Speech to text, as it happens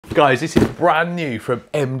Guys, this is brand new from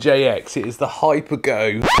MJX. It is the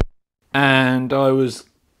Hypergo. And I was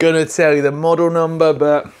gonna tell you the model number,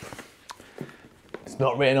 but it's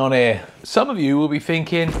not written on here. Some of you will be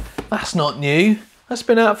thinking, that's not new. That's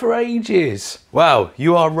been out for ages. Well,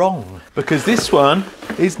 you are wrong, because this one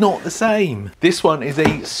is not the same. This one is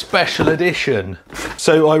a special edition.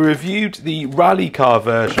 So I reviewed the rally car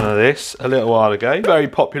version of this a little while ago. Very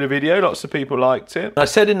popular video, lots of people liked it. I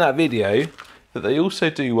said in that video that they also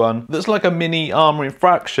do one that's like a mini armour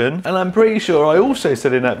infraction, and I'm pretty sure I also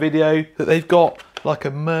said in that video that they've got like a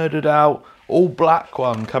murdered out all black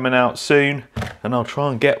one coming out soon, and I'll try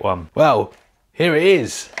and get one. Well, here it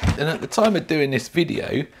is. And at the time of doing this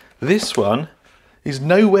video, this one is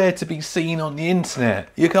nowhere to be seen on the internet.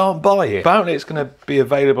 You can't buy it. Apparently it's going to be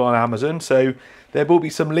available on Amazon, so there will be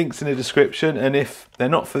some links in the description, and if they're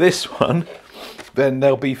not for this one, then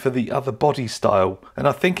they'll be for the other body style, and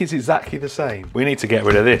I think it's exactly the same. We need to get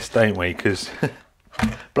rid of this, don't we? Because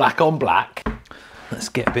black on black. Let's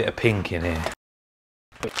get a bit of pink in here.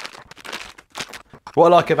 What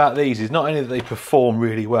I like about these is not only that they perform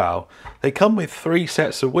really well, they come with 3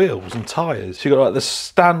 sets of wheels and tyres. So you've got like the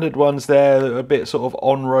standard ones there that are a bit sort of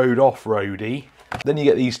on-road, off-roady. Then you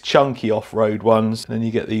get these chunky off-road ones, and then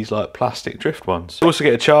you get these like plastic drift ones. You also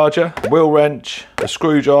get a charger, a wheel wrench, a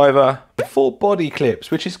screwdriver, 4 body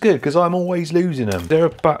clips, which is good because I'm always losing them.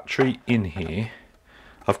 There's a battery in here.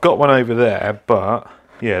 I've got one over there, but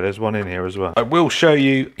yeah, there's one in here as well. I will show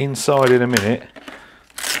you inside in a minute.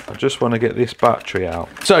 I just want to get this battery out.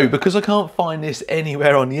 So, because I can't find this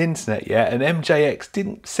anywhere on the internet yet, and MJX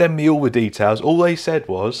didn't send me all the details, all they said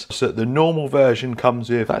was that the normal version comes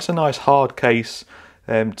with, that's a nice hard case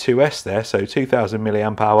 2S there, so 2000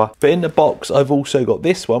 milliamp hour. But in the box, I've also got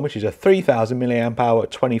this one, which is a 3000 milliamp hour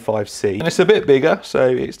 25C. And it's a bit bigger, so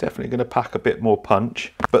it's definitely going to pack a bit more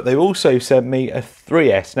punch. But they've also sent me a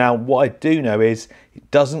 3S. Now, what I do know is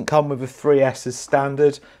it doesn't come with a 3S as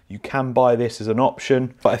standard. You can buy this as an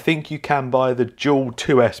option, but I think you can buy the dual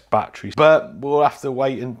 2S batteries. But we'll have to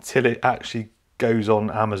wait until it actually goes on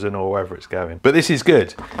Amazon or wherever it's going. But this is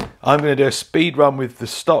good. I'm going to do a speed run with the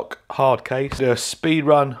stock hard case, do a speed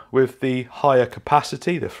run with the higher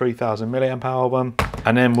capacity, the 3000 milliamp hour one,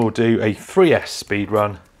 and then we'll do a 3S speed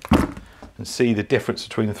run and see the difference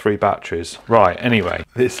between the 3 batteries. Right, anyway,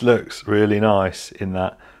 this looks really nice in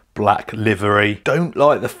that black livery. Don't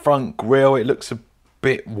like the front grille, it looks a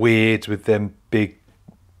bit weird with them big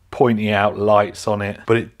pointy out lights on it,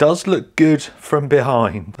 but it does look good from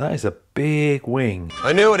behind. That is a big wing.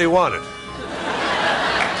 I knew what he wanted.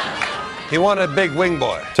 He wanted a big wing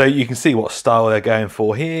boy. So you can see what style they're going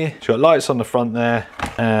for here. You've got lights on the front there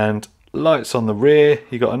and lights on the rear.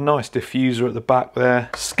 You've got a nice diffuser at the back there.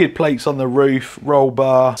 Skid plates on the roof, roll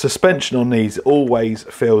bar. Suspension on these always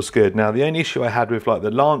feels good. Now the only issue I had with like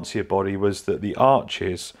the Lancia body was that the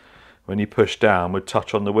arches, when you push down, would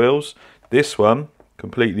touch on the wheels. This one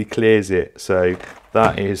completely clears it, so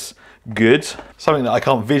that is good. Something that I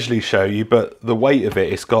can't visually show you, but the weight of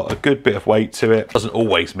it, it's got a good bit of weight to it. Doesn't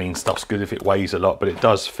always mean stuff's good if it weighs a lot, but it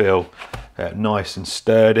does feel nice and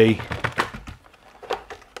sturdy.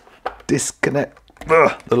 Disconnect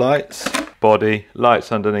the lights, body,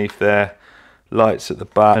 lights underneath there, lights at the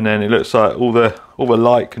back, and then it looks like all the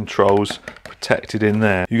light controls protected in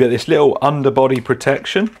there. You get this little underbody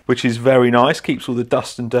protection, which is very nice, keeps all the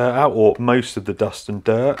dust and dirt out, or most of the dust and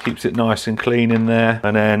dirt, keeps it nice and clean in there.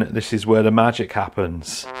 And then this is where the magic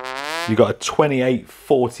happens. You've got a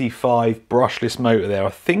 2845 brushless motor there.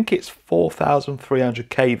 I think it's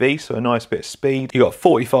 4300 kV, so a nice bit of speed. You've got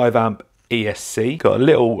 45 amp ESC, got a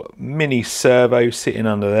little mini servo sitting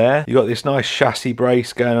under there. You got this nice chassis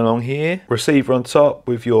brace going along here, receiver on top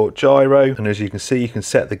with your gyro, and as you can see, you can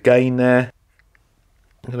set the gain there.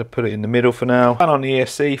 I'm going to put it in the middle for now. Fan on the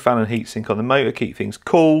ESC, fan and heatsink on the motor, keep things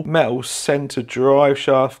cool. Metal centre drive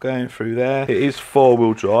shaft going through there. It is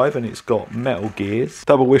 4-wheel drive and it's got metal gears.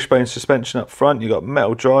 Double wishbone suspension up front. You've got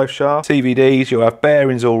metal drive shaft. CVDs, you'll have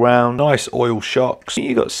bearings all round. Nice oil shocks.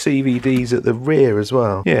 You've got CVDs at the rear as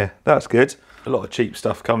well. Yeah, that's good. A lot of cheap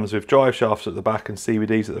stuff comes with drive shafts at the back and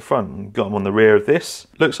CVDs at the front. Got them on the rear of this.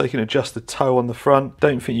 Looks like you can adjust the toe on the front.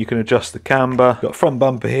 Don't think you can adjust the camber. Got a front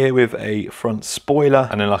bumper here with a front spoiler.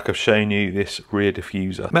 And then like I've shown you, this rear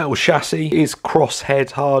diffuser. Metal chassis is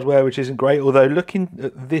crosshead hardware, which isn't great. Although looking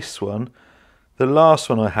at this one, the last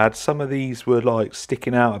one I had, some of these were like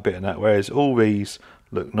sticking out a bit in that, whereas all these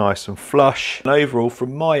look nice and flush. And overall,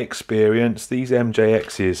 from my experience, these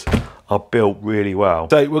MJXs are built really well.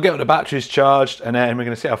 So we'll get the batteries charged and then we're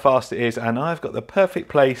going to see how fast it is, and I've got the perfect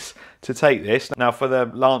place to take this. Now for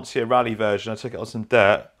the Lancia Rally version, I took it on some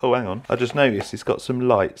dirt. Oh, hang on, I just noticed it's got some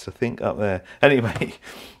lights, I think, up there. Anyway,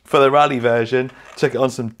 for the rally version. Took it on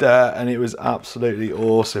some dirt and it was absolutely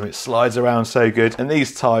awesome. It slides around so good. And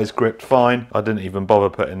these tyres gripped fine. I didn't even bother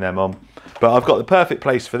putting them on. But I've got the perfect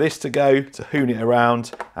place for this to go, to hoon it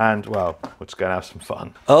around. And, well, we're just going to have some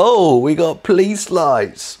fun. Oh, we got police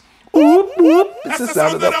lights. Whoop, whoop. It's the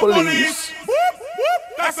sound of the police. Whoop, whoop.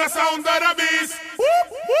 That's the sound of the beast. Whoop,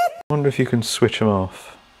 whoop. I wonder if you can switch them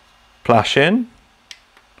off. Flash in.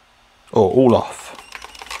 Or all off.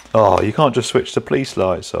 Oh, you can't just switch the police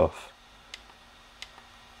lights off.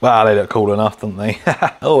 Well, they look cool enough, don't they?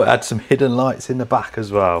 Oh, it had some hidden lights in the back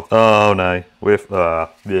as well. Oh no,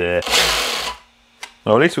 yeah.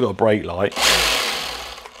 Oh, at least we've got a brake light.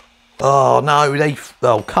 Oh no,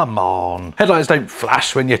 oh come on. Headlights don't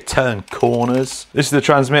flash when you turn corners. This is the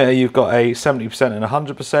transmitter. You've got a 70% and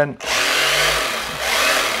 100%.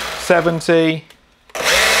 70,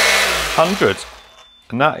 100.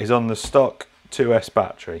 And that is on the stock 2S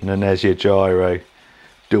battery. And then there's your gyro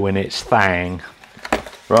doing its thing.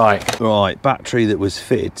 Right, battery that was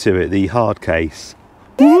fitted to it, the hard case.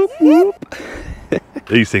 Whoop, whoop.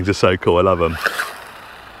 These things are so cool, I love them.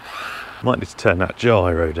 Might need to turn that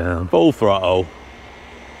gyro down. Full throttle.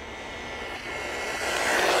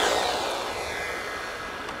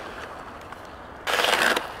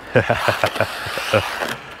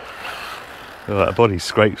 Oh, that body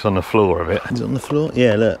scrapes on the floor a bit. Is it on the floor?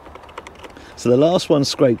 Yeah, look. So the last one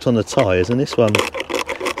scraped on the tyres and this one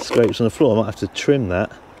scrapes on the floor. I might have to trim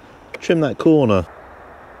that corner.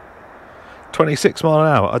 26 mile an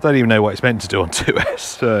hour. I don't even know what it's meant to do on 2S.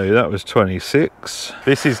 So that was 26.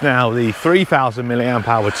 This is now the 3000 milliamp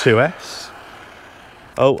hour 2S.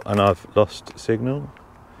 Oh, and I've lost signal.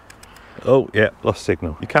 Oh, yeah, lost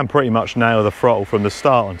signal. You can pretty much nail the throttle from the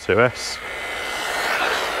start on 2S.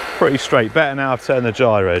 Pretty straight. Better now I've turned the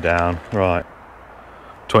gyro down. Right.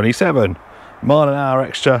 27 mile an hour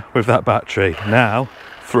extra with that battery. Now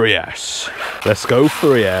 3S. Let's go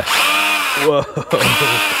 3S. Whoa.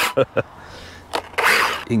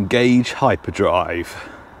 Engage hyperdrive.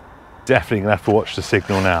 Definitely gonna have to watch the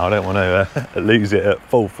signal now. I don't want to lose it at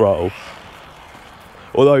full throttle.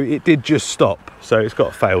 Although it did just stop, so it's got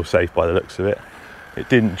a fail safe by the looks of it. It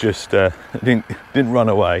didn't just it didn't run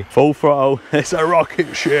away. Full throttle. It's a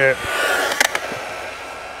rocket ship.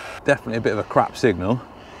 Definitely a bit of a crap signal.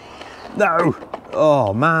 No!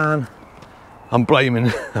 Oh man. I'm blaming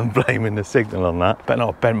the signal on that. Better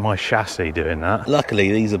not bent my chassis doing that. Luckily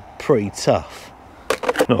these are pretty tough.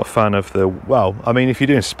 Not a fan of the, well, I mean if you're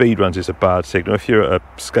doing speed runs it's a bad signal. If you're at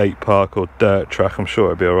a skate park or dirt track I'm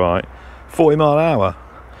sure it'll be alright. 40 mile an hour.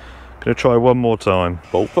 Gonna try one more time.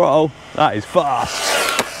 Full throttle. That is fast.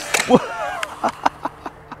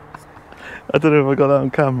 I don't know if I got that on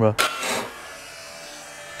camera.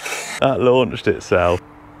 That launched itself.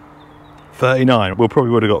 39. We probably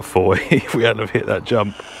would have got 40 if we hadn't have hit that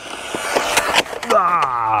jump.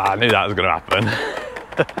 Ah, I knew that was going to happen.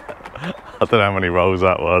 I don't know how many rolls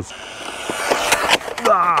that was.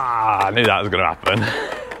 Ah, I knew that was going to happen.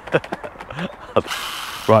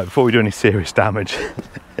 Right, before we do any serious damage,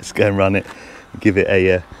 let's go and run it and give it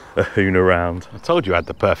a hoon around. I told you I had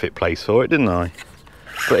the perfect place for it, didn't I?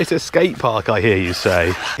 But it's a skate park, I hear you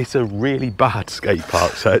say. It's a really bad skate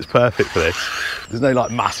park, so it's perfect for this. There's no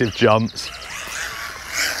like massive jumps.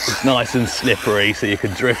 It's nice and slippery, so you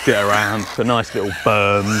can drift it around for nice little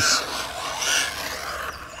berms.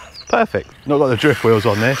 Perfect. Not got the drift wheels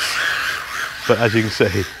on this, but as you can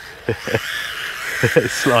see,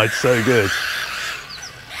 it slides so good.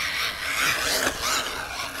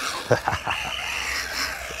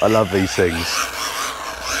 I love these things.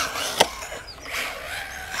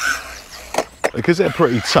 Because they're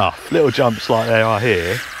pretty tough, little jumps like they are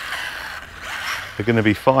here, they're going to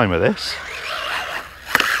be fine with this.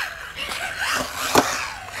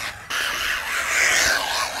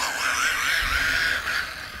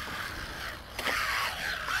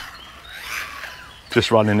 Just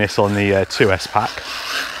running this on the 2S pack.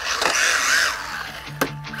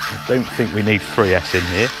 I don't think we need 3S in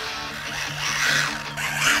here.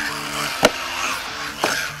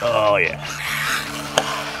 Oh yeah.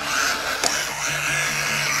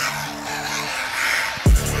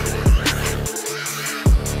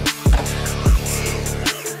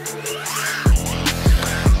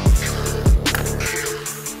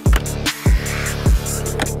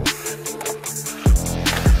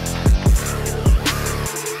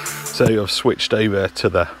 So I've switched over to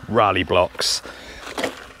the rally blocks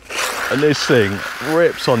and this thing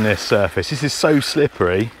rips on this surface. This is so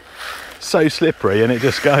slippery and it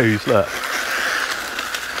just goes, look.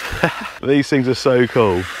 These things are so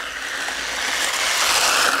cool.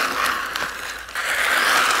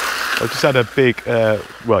 I've just had a big,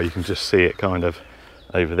 well you can just see it kind of,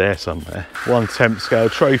 over there somewhere. 1/10 scale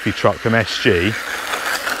trophy truck from SG.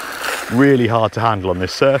 Really hard to handle on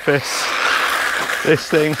this surface. This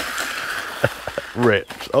thing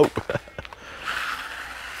rips. Oh.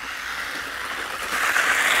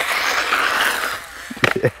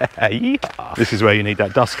 Yeah. This is where you need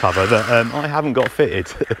that dust cover that I haven't got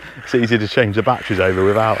fitted. It's easy to change the batteries over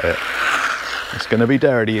without it. It's going to be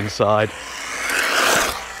dirty inside.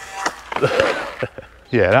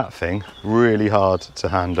 Yeah, that thing, really hard to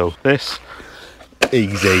handle. This,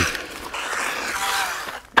 easy.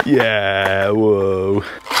 Yeah, whoa.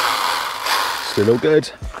 Still all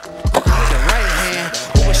good.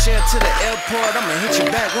 To the airport, I'ma hit you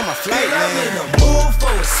back with my flight. I'm in the mood for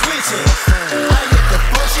a switcher. I hit the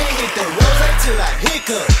function, hit the rose until I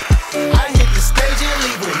hiccup. I hit the stage and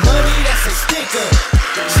leave with money that's a sticker.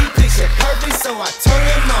 She picture perfect, so I turn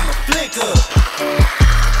her mama flicker.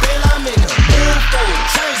 Feel I'm in the mood for a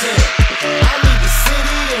change up. I leave the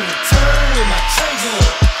city and return with my change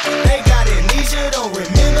up. They got amnesia, don't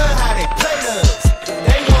remember how they played us.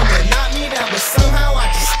 They wanna knock me down, but somehow I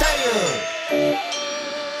just stay up.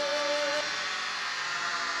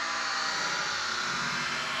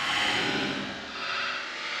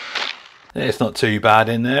 It's not too bad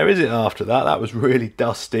in there, is it, after that? That was really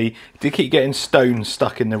dusty. It did keep getting stones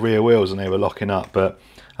stuck in the rear wheels and they were locking up, but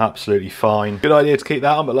absolutely fine. Good idea to keep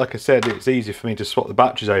that on, but like I said, it's easy for me to swap the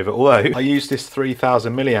batteries over. Although, I used this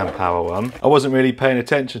 3000 milliamp hour one. I wasn't really paying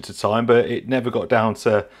attention to time, but it never got down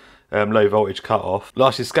to low voltage cut off.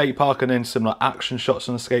 Lasted skate park and then some like action shots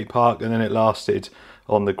on the skate park, and then it lasted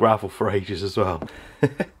on the gravel for ages as well.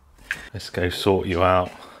 Let's go sort you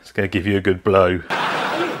out. It's going to give you a good blow.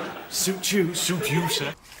 Suit you,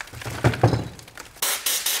 sir.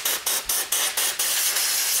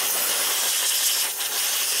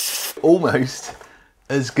 Almost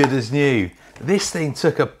as good as new. This thing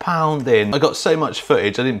took a pounding. I got so much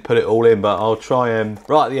footage, I didn't put it all in, but I'll try and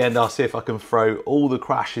right at the end I'll see if I can throw all the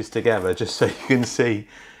crashes together just so you can see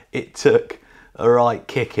it took a right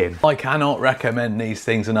kicking. I cannot recommend these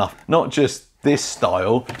things enough. Not just this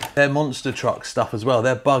style, they're monster truck stuff as well.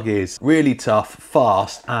 They're buggies, really tough,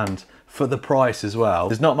 fast, and for the price as well.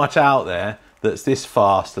 There's not much out there that's this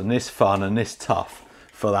fast and this fun and this tough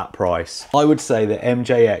for that price. I would say that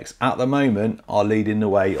MJX at the moment are leading the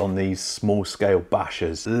way on these small scale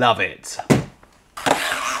bashers. Love it.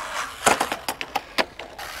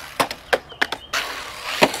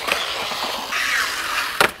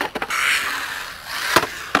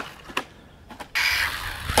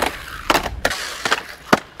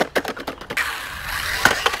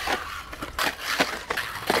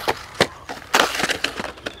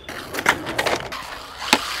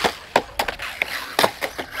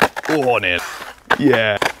 On it.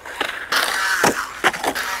 Yeah.